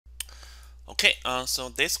Okay, so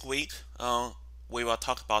this week we will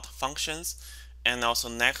talk about functions, and also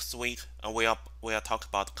next week we will talk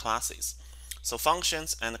about classes. So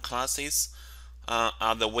functions and classes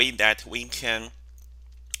are the way that we can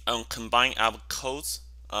combine our codes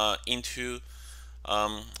into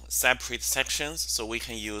separate sections, so we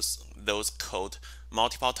can use those code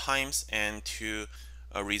multiple times and to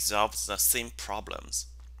resolve the same problems.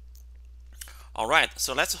 All right,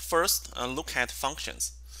 so let's first look at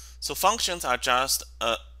functions. So functions are just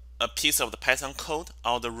a piece of the Python code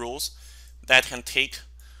or the rules that can take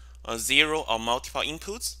zero or multiple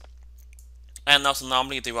inputs, and also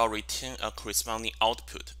normally they will return a corresponding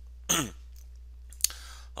output.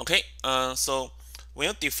 Okay, so when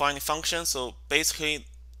you define a function, so basically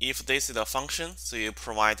if this is a function, so you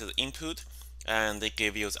provide the input and they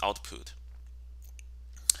give you the output.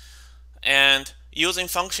 And using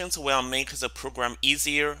functions will make the program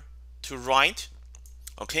easier to write.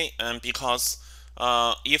 Okay, and because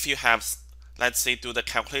if you have, let's say, do the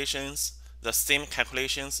calculations, the same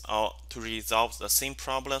calculations, or to resolve the same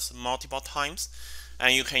problems multiple times,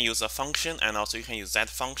 and you can use a function, and also you can use that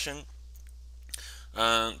function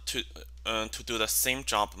to do the same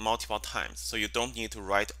job multiple times. So you don't need to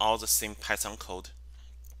write all the same Python code,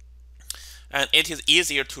 and it is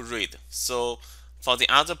easier to read. So for the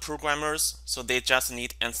other programmers, so they just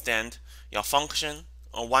need to understand your function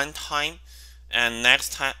one time, and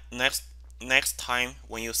next time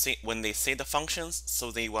when they say the functions, so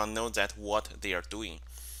they will know that what they are doing.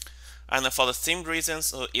 And for the same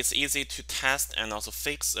reasons, it's easy to test and also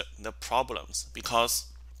fix the problems,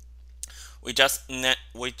 because we just need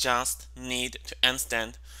to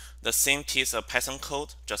understand the same piece of Python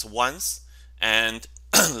code just once, and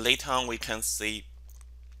later on we can see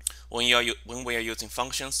when we are using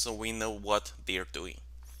functions, so we know what they are doing.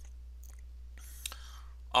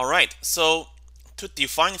 All right, so to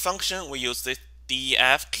define function, we use this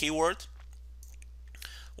def keyword,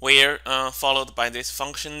 where followed by this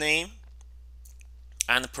function name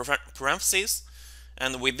and parentheses.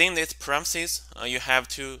 And within this parentheses, you have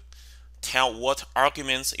to tell what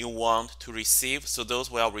arguments you want to receive, so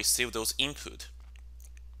those will receive those input.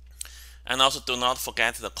 And also do not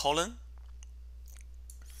forget the colon.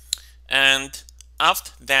 And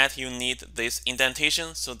after that, you need this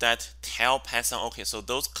indentation, so that tell Python, okay, so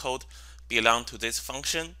those code belong to this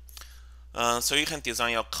function. So you can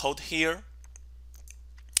design your code here.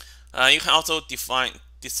 You can also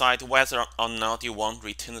decide whether or not you want to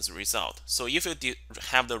return the result. So if you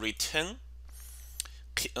have the return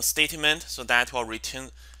statement, so that will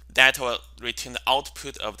return the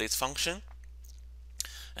output of this function,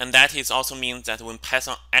 and that is also means that when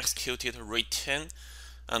Python executed return,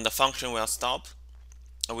 and the function will stop,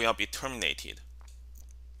 will be terminated.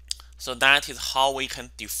 So that is how we can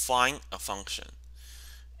define a function.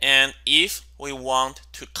 And if we want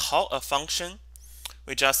to call a function,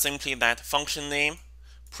 we just simply that function name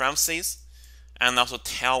parentheses, and also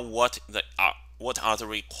tell what are the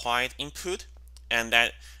required input, and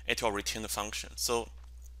that it will return the function. So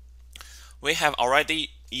we have already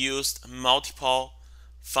used multiple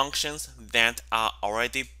functions that are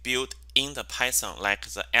already built in the Python, like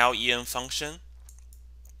the len function.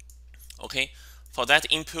 Okay, for that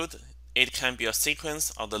input, it can be a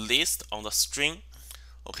sequence or the list or the string.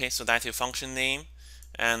 Okay, so that is function name,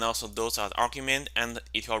 and also those are the argument, and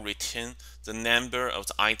it will return the number of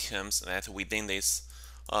the items that within this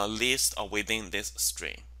list or within this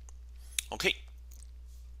string. Okay,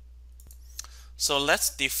 so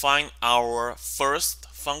let's define our first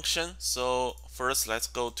function. So first, let's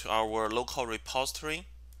go to our local repository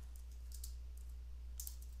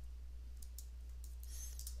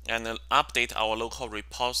and update our local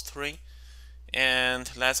repository,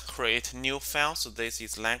 and let's create new file. So this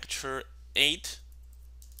is lecture 8,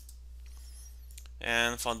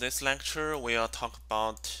 and for this lecture we'll talk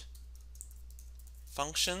about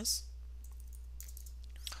functions.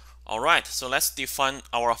 All right, so let's define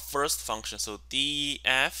our first function. So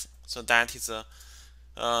def, so that is a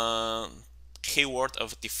keyword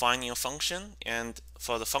of defining a function, and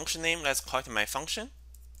for the function name, let's call it my function.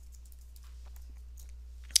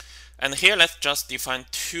 And here let's just define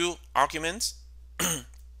two arguments.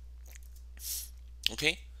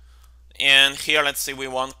 Okay, and here let's say we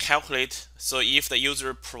want to calculate, so if the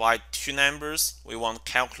user provide two numbers, we want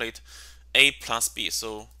to calculate a plus b,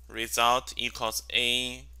 so result equals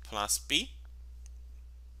a plus b,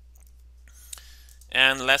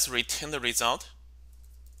 and let's return the result.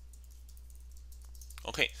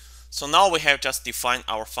 Okay, so now we have just defined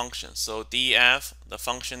our function. So def, the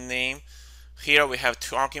function name, here we have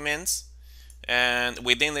two arguments, and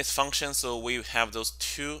within this function, so we have those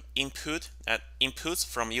two inputs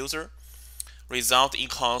from user, result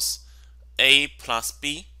equals a plus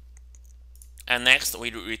b, and next we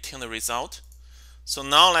return the result. So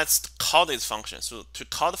now let's call this function. So to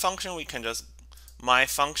call the function, we can just my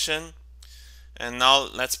function, and now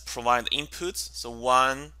let's provide inputs, so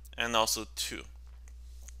 1 and also 2.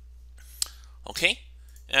 Okay,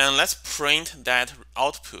 and let's print that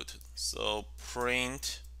output. So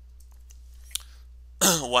print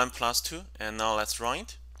 1 plus 2, and now let's run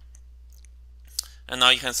it. And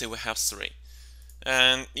now you can see we have 3.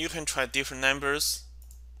 And you can try different numbers.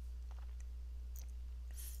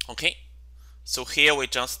 Okay, so here we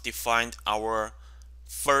just defined our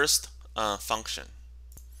first function.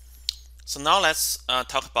 So now let's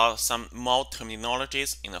talk about some more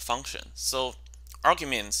terminologies in a function. So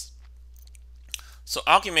arguments. So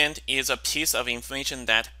argument is a piece of information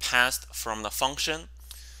that passed from the function.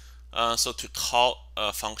 So to call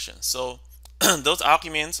a function. So those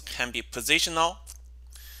arguments can be positional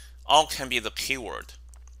or can be the keyword.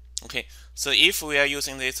 Okay, so if we are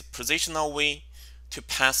using this positional way to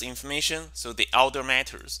pass information, so the order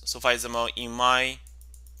matters. So for example, in my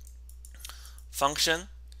function,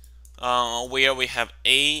 where we have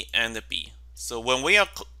a and b. So when we are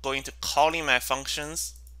going to calling my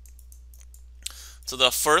functions, so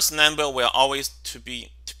the first number will always to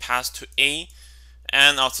pass to a,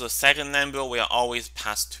 and also the second number will always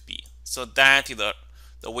pass to b. So that is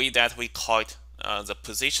the way that we call it the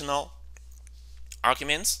positional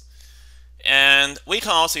arguments. And we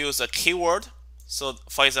can also use a keyword. So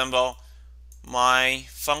for example, my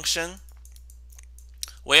function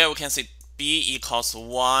where we can say b equals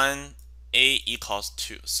 1, a equals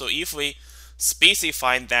 2. So if we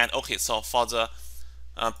specify that, okay, so for the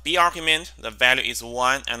b argument, the value is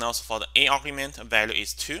 1, and also for the a argument, the value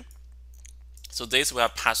is 2. So this will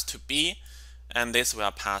pass to b, and this will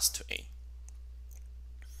pass to a.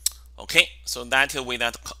 Okay, so that is the way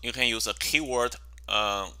that you can use a keyword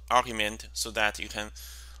argument, so that you can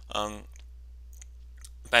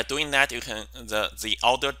by doing that, you can the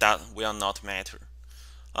order that will not matter.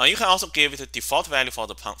 You can also give it a default value for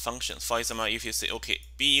the function. For example, if you say, okay,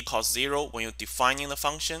 b equals 0 when you're defining the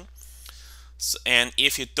function, so, and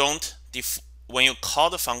if you don't when you call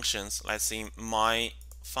the functions, let's say my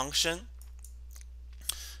function,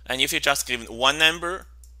 and if you just give one number,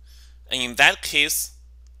 and in that case,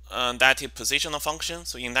 that is positional function.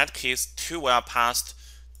 So in that case, 2 will pass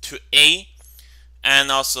to a,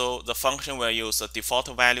 and also the function will use the default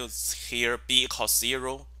values here, b equals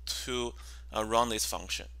 0, to run this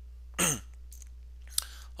function.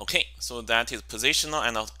 Okay, so that is positional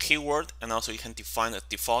and also keyword, and also you can define the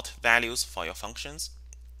default values for your functions.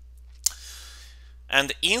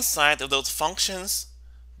 And inside of those functions,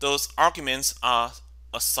 those arguments are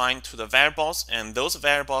assigned to the variables, and those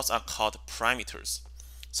variables are called parameters.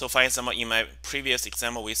 So for example, in my previous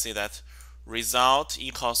example, we see that result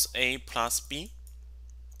equals a plus b.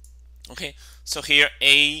 Okay, so here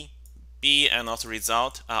a, b, and also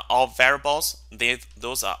result are all variables.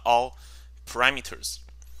 Those are all parameters.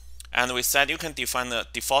 And we said you can define the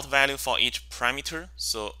default value for each parameter,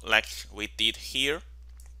 so like we did here.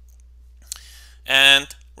 And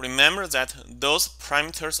remember that those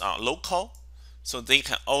parameters are local, so they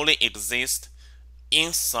can only exist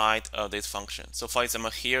inside of this function. So for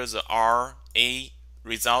example, here the r, a,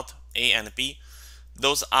 result, a and b,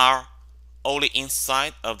 those are only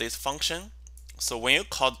inside of this function. So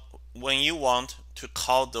when you want to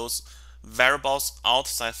call those variables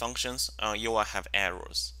outside functions, you will have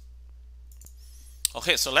errors.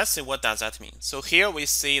 Okay, so let's see what does that mean. So here we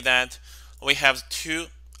see that we have two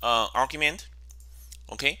arguments.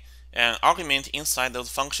 Okay, and argument inside those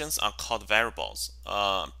functions are called variables,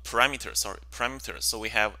 parameters. So we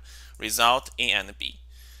have result a and b.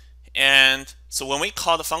 And so when we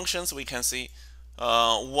call the functions, we can see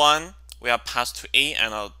 1 will pass to a,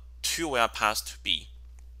 and 2 will pass to b.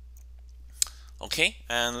 Okay,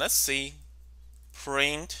 and let's see,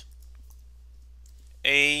 print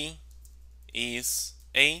a is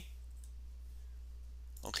a.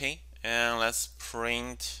 Okay, and let's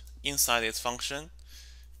print inside this function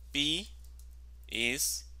b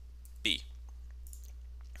is b.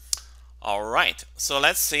 All right, so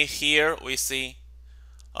let's see here, we see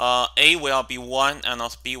a will be 1 and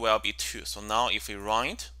also b will be 2. So now if we run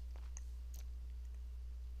it,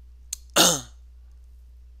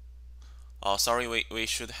 oh, sorry, we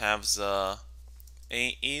should have the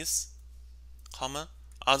a is comma.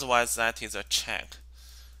 Otherwise, that is a check.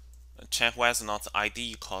 Check whether or not the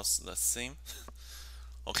ID equals the same.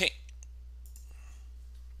 Okay.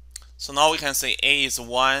 So now we can say a is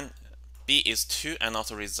 1, b is 2, and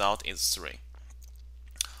also result is 3.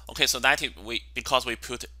 Okay, so that is because we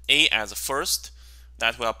put a as first,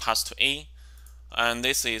 that will pass to a. and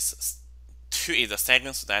this is 2 is the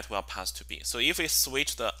second, so that will pass to B. So if we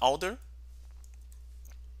switch the order,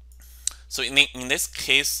 so in this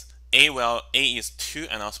case, A is 2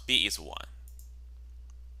 and also B is 1.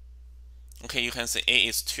 Okay, you can say A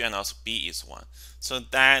is 2 and also B is 1. So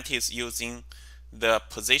that is using the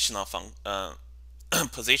positional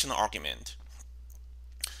positional argument.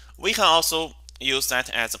 We can also use that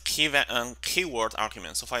as a keyword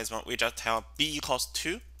argument. So for example, we just tell B equals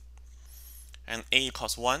 2 and A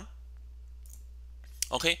equals 1.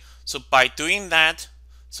 Okay, so by doing that,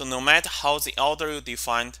 so no matter how the order you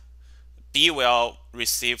defined, B will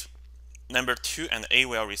receive number 2 and A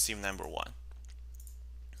will receive number 1.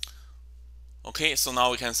 Okay, so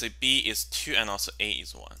now we can say B is 2 and also A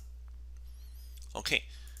is 1. Okay,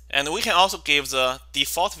 and we can also give the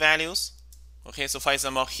default values. Okay, so for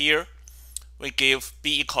example, here we give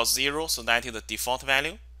B equals 0, so that is the default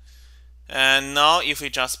value. And now if we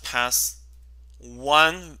just pass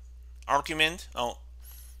one argument,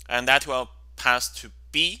 and that will pass to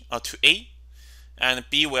B or to A, and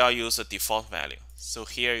B will use the default value. So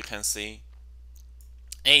here you can see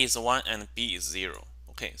A is 1 and B is 0.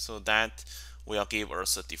 Okay, so that will give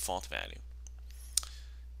us a default value.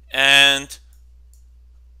 And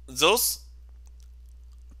those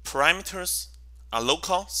parameters are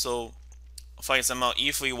local. So for example,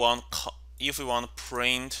 if we want to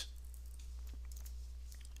print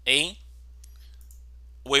A,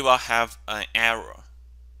 we will have an error.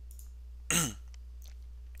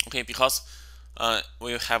 Okay, because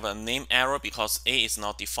we have a name error because A is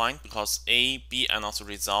not defined, because A, B, and also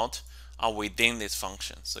result are within this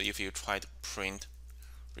function. So if you try to print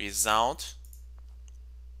result,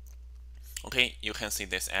 okay, you can see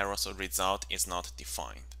this error, so result is not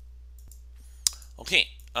defined. Okay,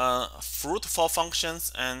 fruitful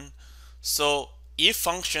functions, and so if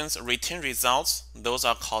functions return results, those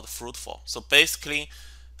are called fruitful. So basically,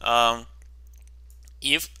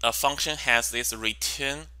 if a function has this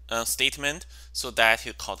return statement, so that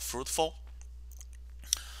is called fruitful.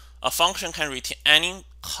 A function can return any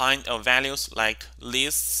kind of values like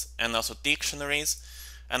lists and also dictionaries.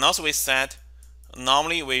 And also we said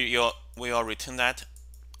normally we will return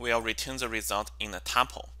the result in a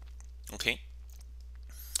tuple. Okay.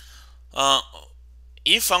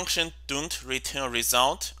 If function don't return a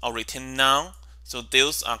result or return none, so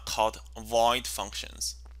those are called void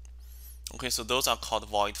functions. Okay, so those are called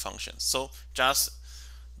void functions. So just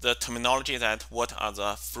the terminology that what are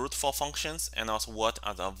the fruitful functions and also what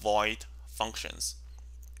are the void functions.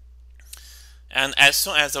 And as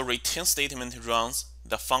soon as the return statement runs,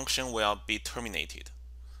 the function will be terminated.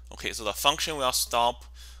 Okay, so the function will stop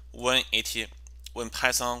when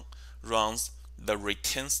Python runs the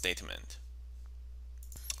return statement.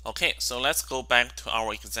 Okay, so let's go back to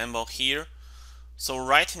our example here. So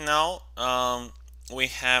right now we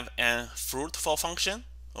have a fruitful function.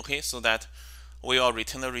 Okay, so that we will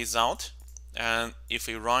return the result, and if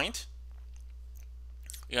we run it,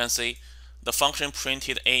 you can see the function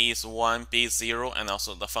printed A is 1, B is 0, and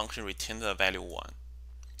also the function returned the value 1,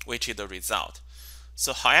 which is the result.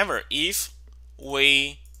 So however, if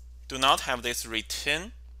we do not have this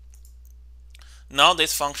return, now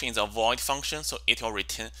this function is a void function, so it will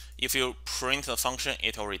return, if you print the function,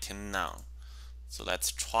 it will return none. So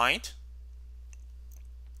let's try it.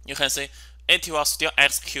 You can see it will still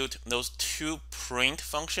execute those two print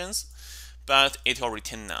functions, but it will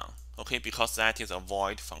return none. Okay, because that is a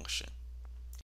void function.